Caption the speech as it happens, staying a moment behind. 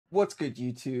What's good,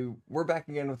 YouTube? We're back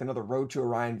again with another Road to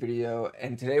Orion video,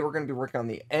 and today we're going to be working on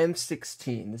the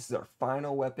M16. This is our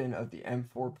final weapon of the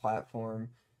M4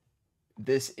 platform.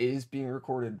 This is being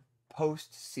recorded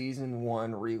post Season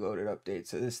 1 Reloaded update,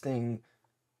 so this thing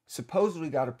supposedly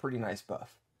got a pretty nice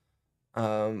buff.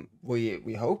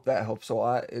 We hope that helps a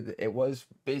lot. It was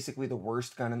basically the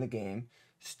worst gun in the game.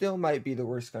 Still might be the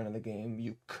worst gun in the game.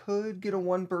 You could get a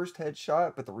one burst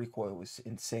headshot, but the recoil was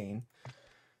insane.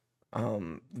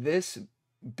 This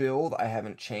build I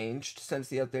haven't changed since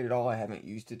the update at all. I haven't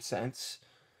used it since,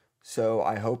 so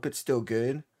I hope it's still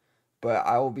good. But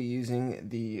I will be using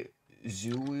the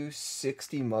Zulu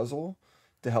 60 muzzle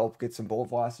to help get some bullet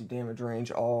velocity, damage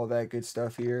range, all that good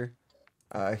stuff here.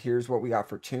 Here's what we got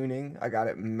for tuning. I got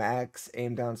it max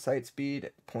aim down sight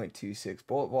speed, 0.26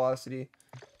 bullet velocity.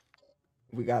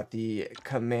 We got the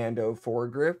Commando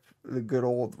foregrip, the good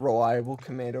old reliable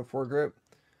Commando foregrip.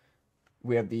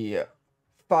 We have the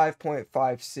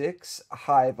 5.56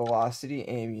 high velocity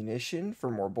ammunition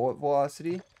for more bullet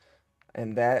velocity,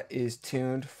 and that is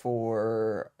tuned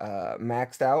for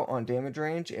maxed out on damage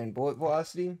range and bullet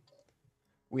velocity.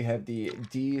 We have the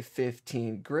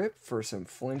D15 grip for some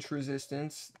flinch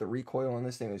resistance. The recoil on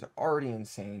this thing is already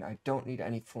insane. I don't need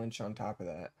any flinch on top of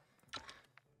that.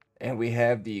 And we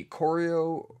have the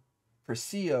Corio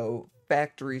Precio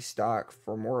factory stock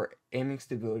for more aiming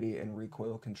stability and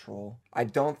recoil control. I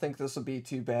don't think this will be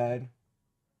too bad,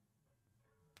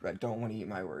 but I don't want to eat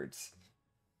my words.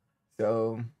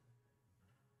 So,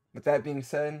 with that being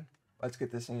said, let's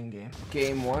get this in game.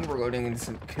 Game 1, we're loading in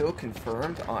some kill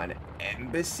confirmed on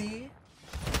Embassy.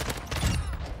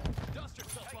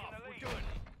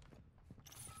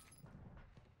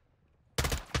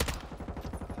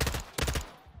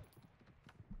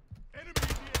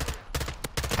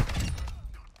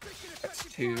 That's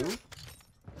 2.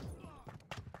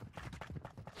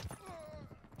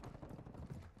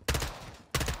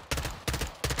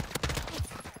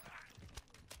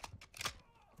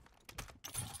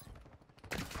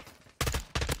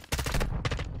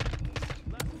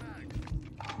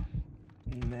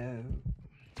 No.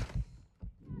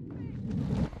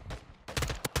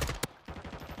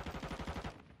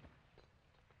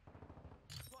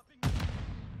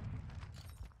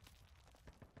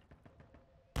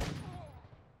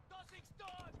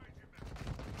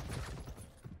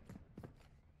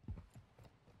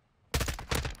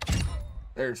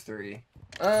 There's 3.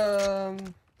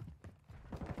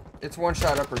 It's one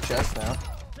shot upper chest now.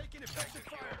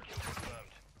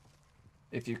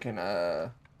 If you can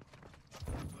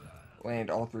land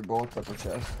all 3 bullets upper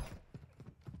chest.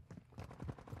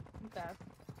 Okay.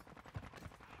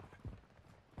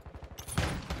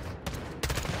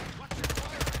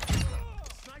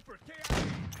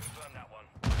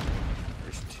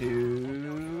 There's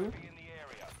 2.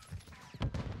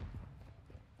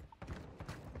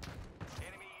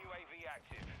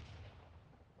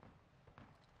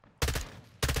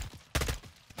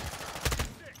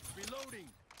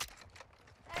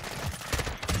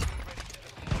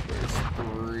 There's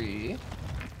 3.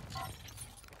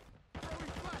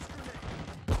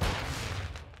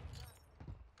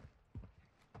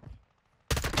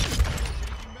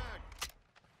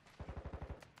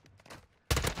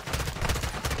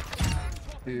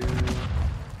 Two.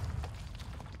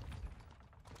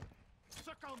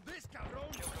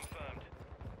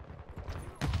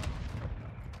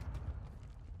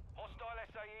 Hostile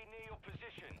SAE near your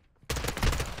position.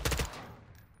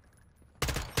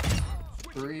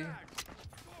 3.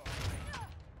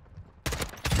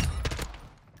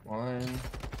 1.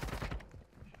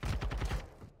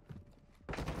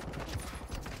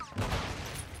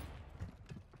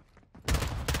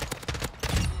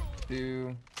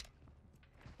 2.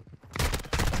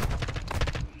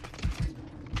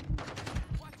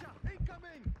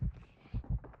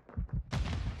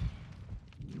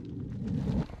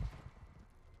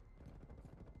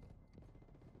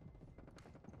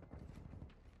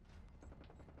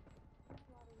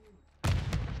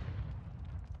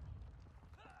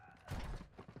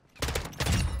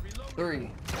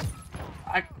 Three.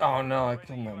 Oh no, I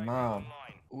killed my mom.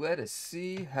 Let us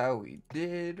see how we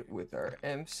did with our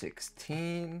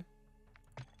M16.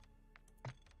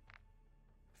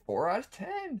 4 out of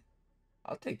 10.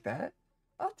 I'll take that.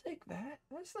 I'll take that.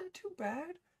 That's not too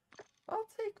bad. I'll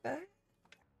take that.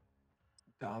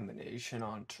 Domination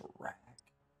on track.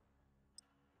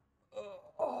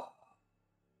 Oh.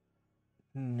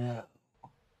 No.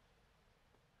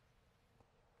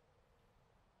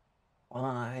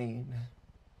 Fine.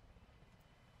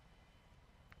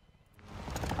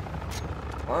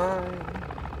 Fine.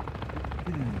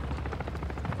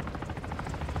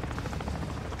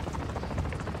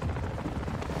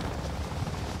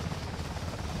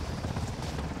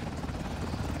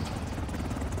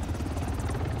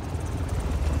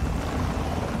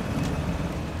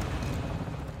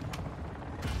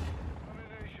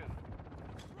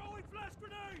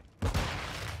 grenade!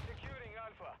 Securing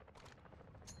Alpha.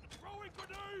 Throwing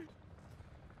grenade!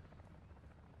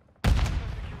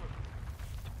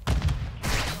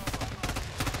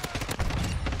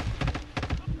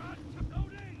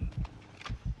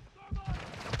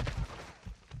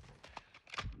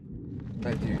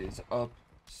 That dude is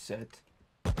upset.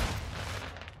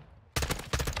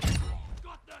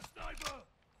 Got that sniper!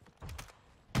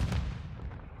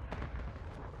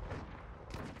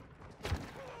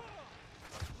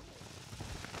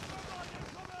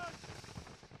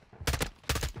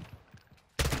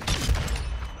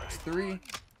 That's 3.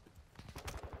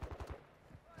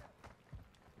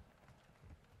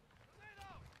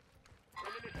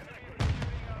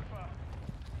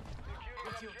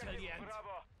 What's your till the end?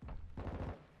 Bravo.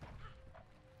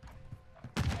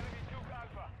 Enemy took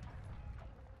Alpha.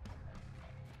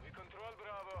 We control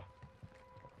Bravo.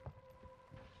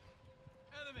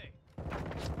 Enemy!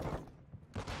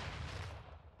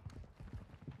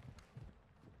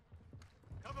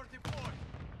 Cover deployed!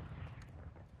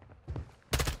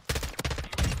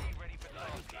 UAV ready for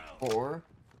task. 4.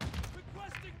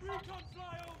 Requesting recon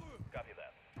flyover! Copy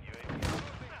that. UAV.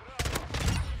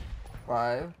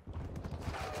 5.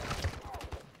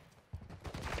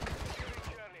 Securing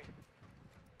Charlie.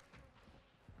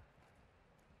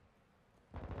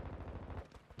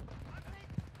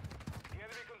 The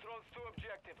enemy controls 2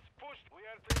 objectives. Pushed. We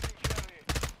are taking Charlie.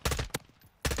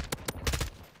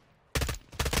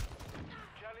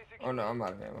 Charlie secure. Oh no, I'm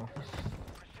out of ammo.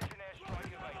 Precision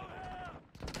airstrike available.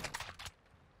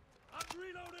 I'm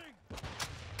reloading!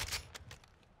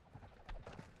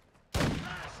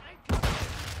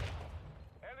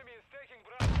 Enemy is taking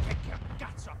Bravo.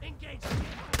 Got some! Engage!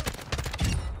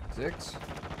 6.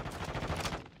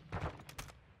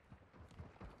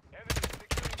 Enemy is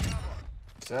securing Bravo.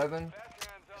 7.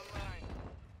 Backhands online.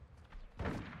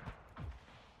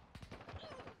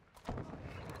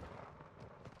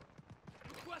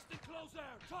 Requesting close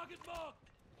air! Target marked!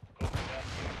 Copy that.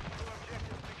 2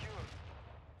 objectives secure.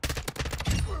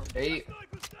 8.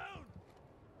 Sniper's down!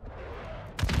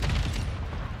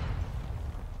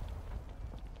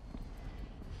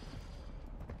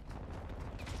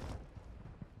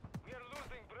 We are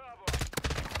losing Bravo.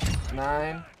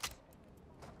 9.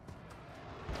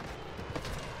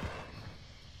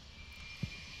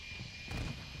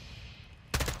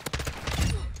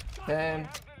 10.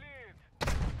 Have the lead.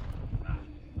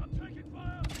 I'm taking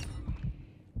fire!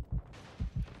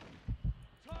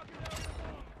 Target area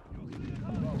marked! Nuclear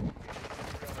hull!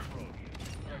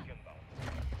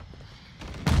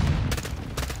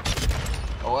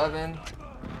 11.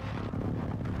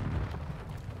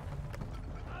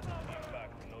 Back.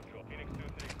 No drop. Phoenix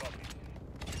 2-3 copy.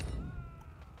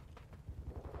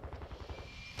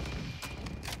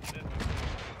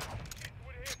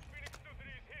 We're hit. Phoenix 2-3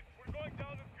 is hit. We're going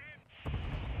down the grid.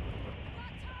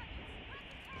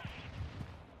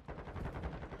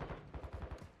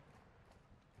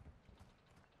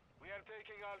 We are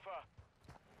taking Alpha.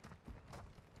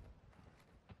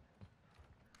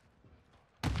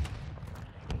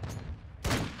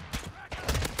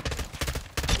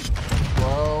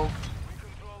 Whoa. We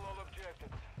control all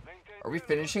objectives. Maintain. Are we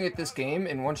finishing it this game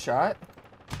in one shot?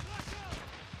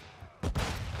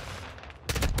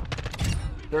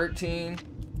 13.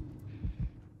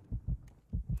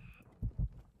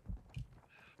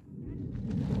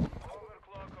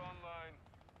 Overclock online.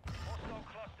 Hostile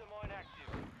cluster mine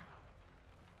active.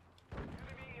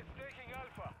 Enemy is taking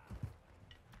Alpha.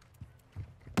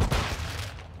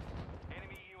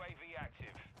 Enemy UAV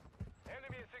active.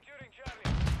 Enemy is securing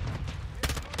Charlie.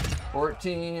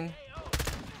 14.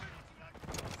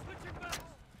 Switching back!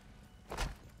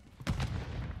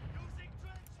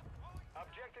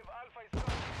 Objective Alpha is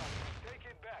compromised. Take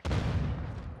it back.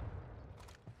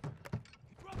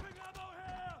 Dropping ammo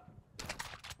here!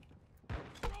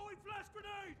 Throwing flash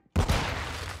grenade!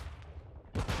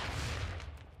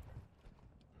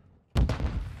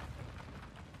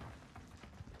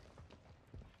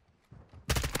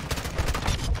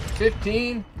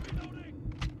 15. Reloading!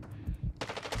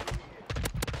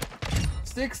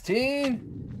 16.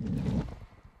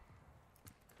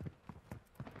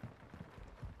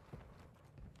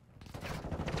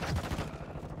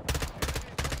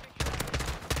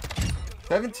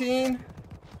 17.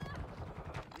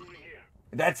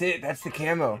 That's it. That's the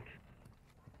camo.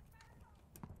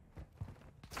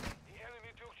 The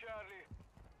enemy took Charlie.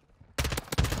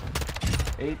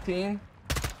 18.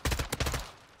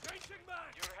 Changing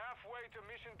back! You're halfway to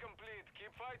mission complete.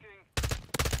 Keep fighting.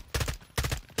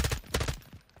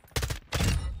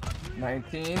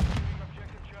 19. Objective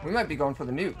We Charlie. might be going for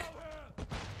the nuke. Ammo here!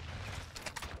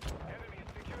 Enemy is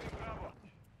securing Bravo.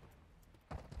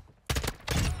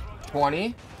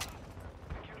 20.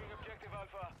 Securing objective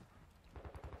Alpha.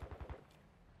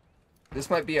 This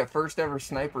might be a first ever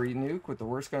sniper nuke with the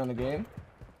worst gun in the game.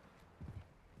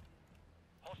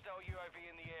 Hostile UAV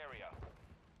in the area.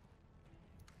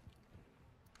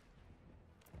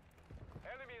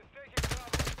 Enemy is taking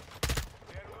cover.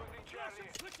 We are losing Charlie.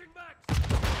 Switching back.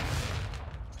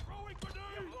 Throwing We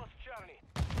grenade. have lost Charlie.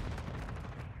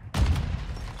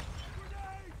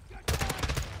 Grenade. Get down.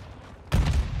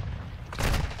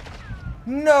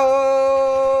 No!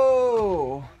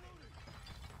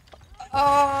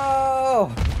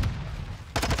 Oh!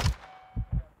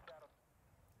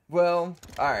 Well,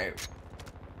 alright.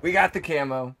 We got the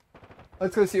camo.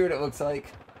 Let's go see what it looks like.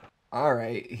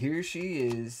 Alright, here she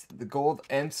is. The gold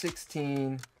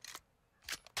M16.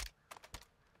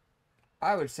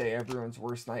 I would say everyone's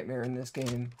worst nightmare in this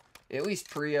game. At least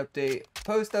pre-update.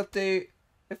 Post-update,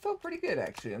 it felt pretty good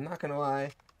actually, I'm not gonna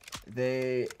lie.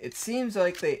 It seems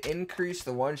like they increased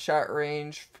the one-shot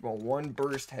range from a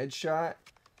one-burst headshot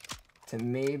to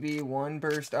maybe one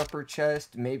burst upper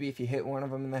chest, maybe if you hit one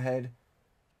of them in the head.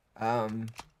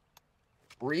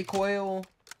 Recoil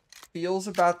feels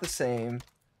about the same,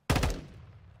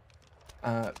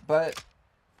 but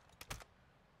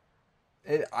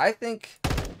I think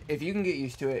if you can get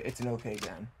used to it, it's an okay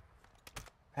gun.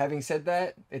 Having said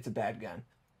that, it's a bad gun.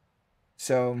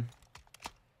 So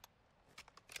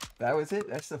that was it.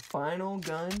 That's the final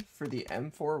gun for the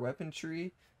M4 weapon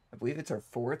tree. I believe it's our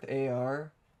 4th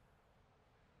AR.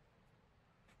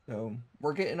 So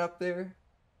we're getting up there.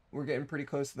 We're getting pretty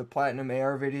close to the platinum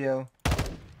AR video.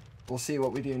 We'll see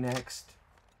what we do next.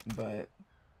 But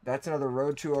that's another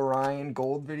Road to Orion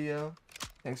gold video.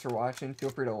 Thanks for watching. Feel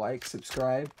free to like,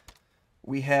 subscribe.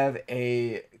 We have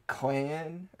a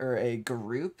clan or a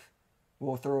group.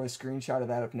 We'll throw a screenshot of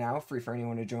that up now. Free for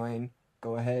anyone to join.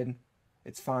 Go ahead.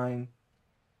 It's fine.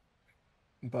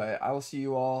 But I will see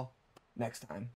you all next time.